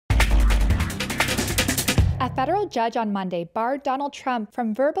A federal judge on Monday barred Donald Trump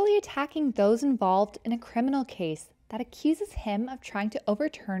from verbally attacking those involved in a criminal case that accuses him of trying to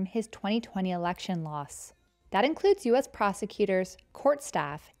overturn his 2020 election loss. That includes U.S. prosecutors, court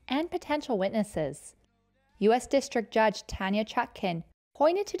staff, and potential witnesses. U.S. District Judge Tanya Chutkan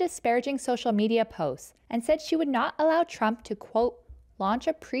pointed to disparaging social media posts and said she would not allow Trump to, quote, launch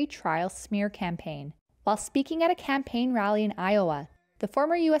a pre-trial smear campaign. While speaking at a campaign rally in Iowa, the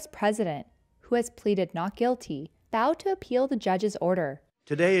former U.S. president, who has pleaded not guilty, vowed to appeal the judge's order.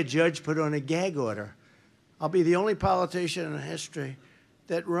 Today, a judge put on a gag order. I'll be the only politician in history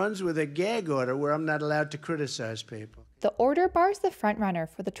that runs with a gag order where I'm not allowed to criticize people. The order bars the frontrunner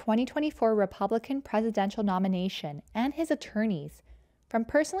for the 2024 Republican presidential nomination and his attorneys from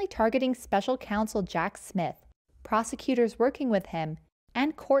personally targeting special counsel Jack Smith, prosecutors working with him,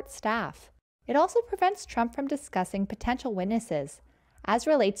 and court staff. It also prevents Trump from discussing potential witnesses as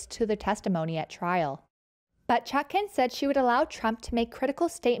relates to their testimony at trial. But Chutkan said she would allow Trump to make critical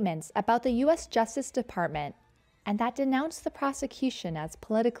statements about the U.S. Justice Department and that denounced the prosecution as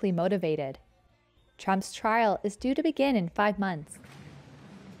politically motivated. Trump's trial is due to begin in 5 months.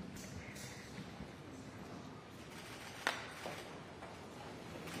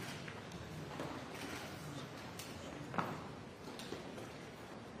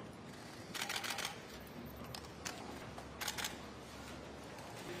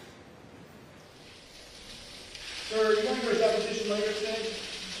 Sir, are you going for a deposition later today?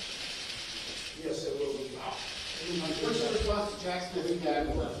 Yes, it will be. What's the response to Jack Smith gag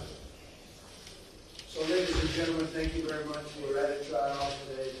order? So, ladies and gentlemen, thank you very much. We're at a trial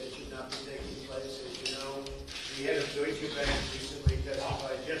today that should not be taking place. As you know, the head of Deutsche Bank recently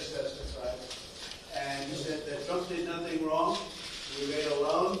just testified, and he said that Trump did nothing wrong. We made a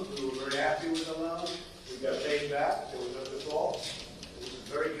loan. We were very happy with the loan. We got paid back. There was no default. It was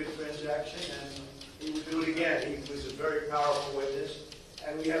a very good transaction, and he would do it again. He was a very powerful witness.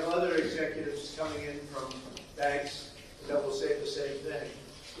 And we have other executives coming in from banks that will say the same thing.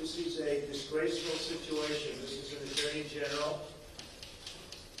 This is a disgraceful situation. This is an Attorney General,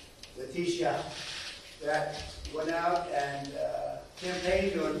 Letitia, that went out and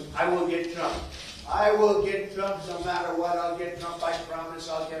campaigned on, I will get Trump. I will get Trump no matter what. I'll get Trump. I promise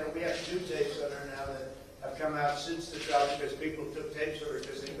I'll get him. We have 2 tapes on her now that have come out since the trial because people took tapes of her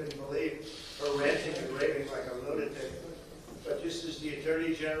because they couldn't believe her ranting and raving like a lunatic. But this is the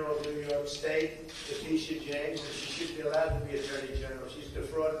Attorney General of New York State, Letitia James, and she should be allowed to be Attorney General. She's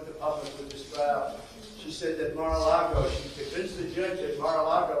defrauded the public with this trial. She said that Mar-a-Lago, she convinced the judge that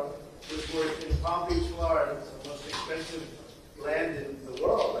Mar-a-Lago was worth in Palm Beach, Florida, the most expensive land in the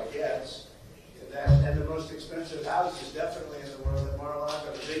world, I guess. And the most expensive house is definitely in the world at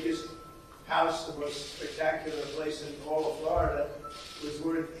Mar-a-Lago. The biggest house, the most spectacular place in all of Florida, was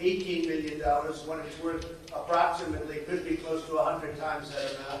worth $18 million when it's worth approximately, could be close to 100 times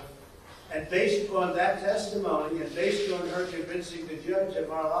that amount. And based on that testimony and based on her convincing the judge that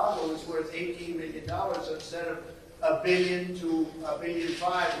Mar-a-Lago was worth $18 million instead of $1 billion to $1.5 billion,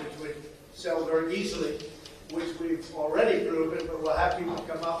 which would sell very easily, which we've already proven, but we'll have people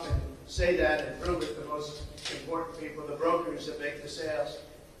come up and say that and prove it, the most important people, the brokers that make the sales.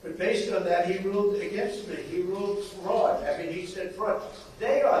 But based on that, he ruled against me. He ruled fraud. I mean, he said fraud.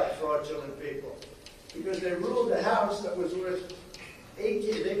 They are the fraudulent people because they ruled the house that was worth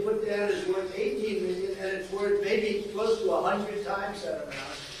 18. They put down it's worth 18 million, and it's worth maybe close to 100 times that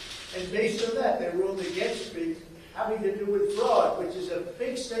amount. And based on that, they ruled against me, having to do with fraud, which is a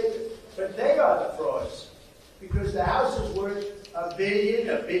big statement. But they are the frauds because the house is worth $1 billion,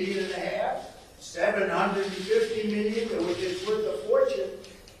 $1.5 billion, 750 million, which is worth a fortune.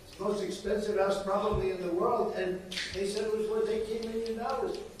 Most expensive house probably in the world, and they said it was worth $18 million.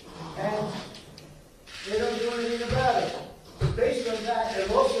 And they don't do anything about it. But based on that,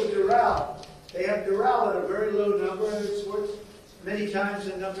 and also Doral, they have Doral at a very low number, and it's worth many times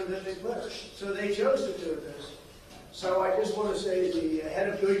the number that they put. So they chose to do this. So I just want to say the head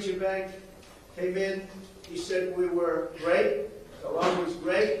of Deutsche Bank came in. He said we were great. The loan was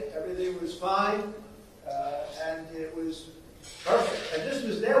great. Everything was fine. And it was perfect. And this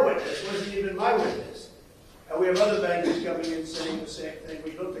was their witness. It wasn't even my witness. And we have other bankers coming in saying the same thing.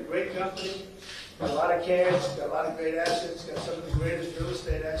 We built a great company, got a lot of cash, got a lot of great assets, got some of the greatest real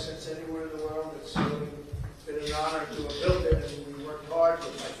estate assets anywhere in the world. It's really been an honor to have built it. And we worked hard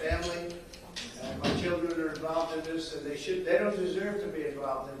with my family. And my children are involved in this, and they don't deserve to be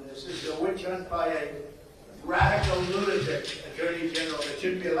involved in this. This is a witch hunt by a radical lunatic attorney general that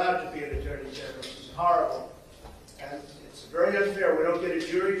shouldn't be allowed to be an attorney general. It's horrible. And it's very unfair. We don't get a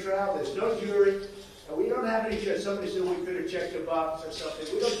jury trial. There's no jury. And we don't have any, somebody said we could have checked a box or something.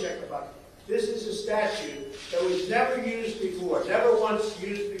 We don't check a box. This is a statute that was never used before, never once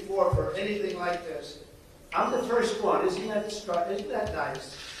used before for anything like this. I'm the first one. Isn't that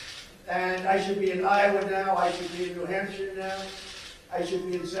nice? And I should be in Iowa now. I should be in New Hampshire now. I should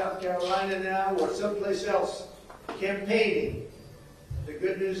be in South Carolina now or someplace else campaigning. The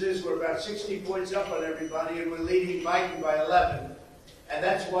good news is we're about 60 points up on everybody, and we're leading Biden by 11. And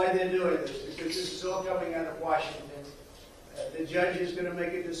that's why they're doing this, because this is all coming out of Washington. The judge is going to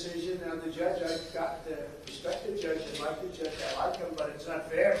make a decision. Now, the judge, I've got to respect the judge and like the judge. I like him, but it's not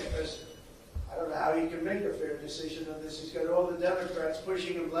fair because I don't know how he can make a fair decision on this. He's got all the Democrats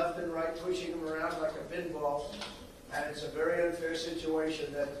pushing him left and right, pushing him around like a pinball. And it's a very unfair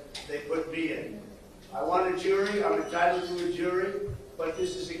situation that they put me in. I want a jury. I'm entitled to a jury. But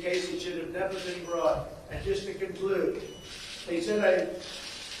this is a case that should have never been brought. And just to conclude, they said I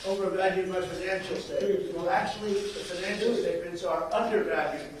overvalued my financial statements. Well, actually, the financial statements are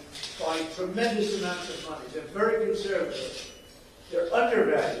undervalued by tremendous amounts of money. They're very conservative. They're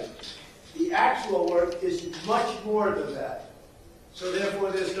undervalued. The actual work is much more than that. So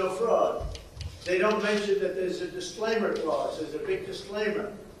therefore, there's no fraud. They don't mention that there's a disclaimer clause. There's a big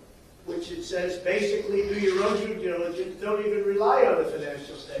disclaimer, which it says, basically, do your own due diligence. Don't even rely on the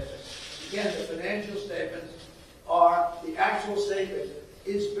financial statements. Again, the financial statements are, the actual statement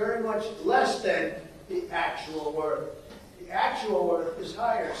is very much less than the actual work. The actual work is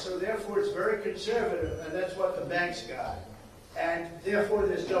higher, so therefore it's very conservative, and that's what the banks got. And therefore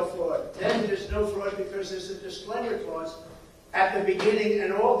there's no fraud. Then there's no fraud because there's a disclaimer clause at the beginning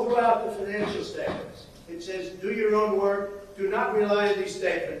and all throughout the financial statements. It says, do your own work. Do not rely on these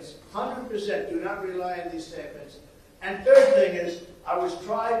statements. 100% do not rely on these statements. And third thing is, I was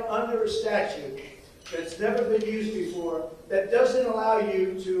tried under a statute that's never been used before that doesn't allow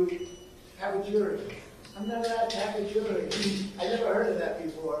you to have a jury. I'm not allowed to have a jury. I never heard of that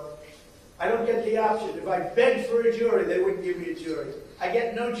before. I don't get the option. If I begged for a jury, they wouldn't give me a jury. I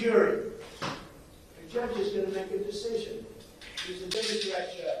get no jury. The judge is going to make a decision. He's a Democrat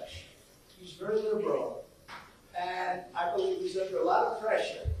judge. He's very liberal. And I believe he's under a lot of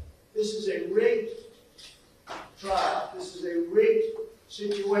pressure. This is a rigged trial. This is a rigged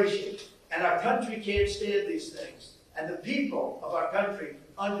situation. And our country can't stand these things. And the people of our country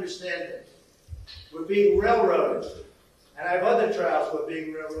understand it. We're being railroaded. And I have other trials where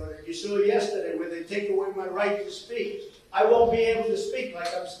being railroaded. You saw yesterday where they take away my right to speak. I won't be able to speak like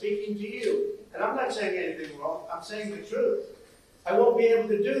I'm speaking to you. And I'm not saying anything wrong. I'm saying the truth. I won't be able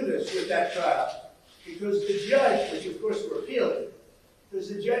to do this with that trial. Because the judge, which of course we're appealing, because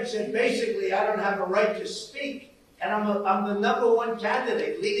the judge said basically I don't have a right to speak. And I'm the #1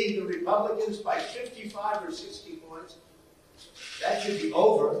 candidate leading the Republicans by 55 or 60 points. That should be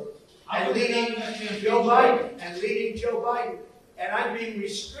over. And leading Joe Biden. And I'm being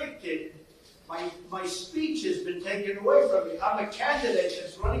restricted. My speech has been taken away from me. I'm a candidate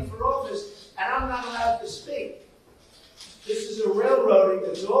that's running for office, and I'm not allowed to speak. This is a railroading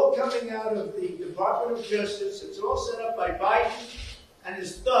that's all coming out of the Department of Justice. It's all set up by Biden and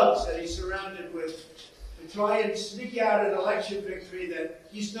his thugs that he's surrounded with to try and sneak out an election victory that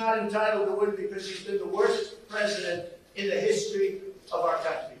he's not entitled to win because he's been the worst president in the history of our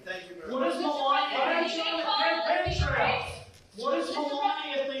country. Thank you very much. What does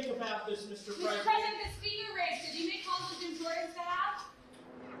Melania think about this, Mr. President? Mr. President, this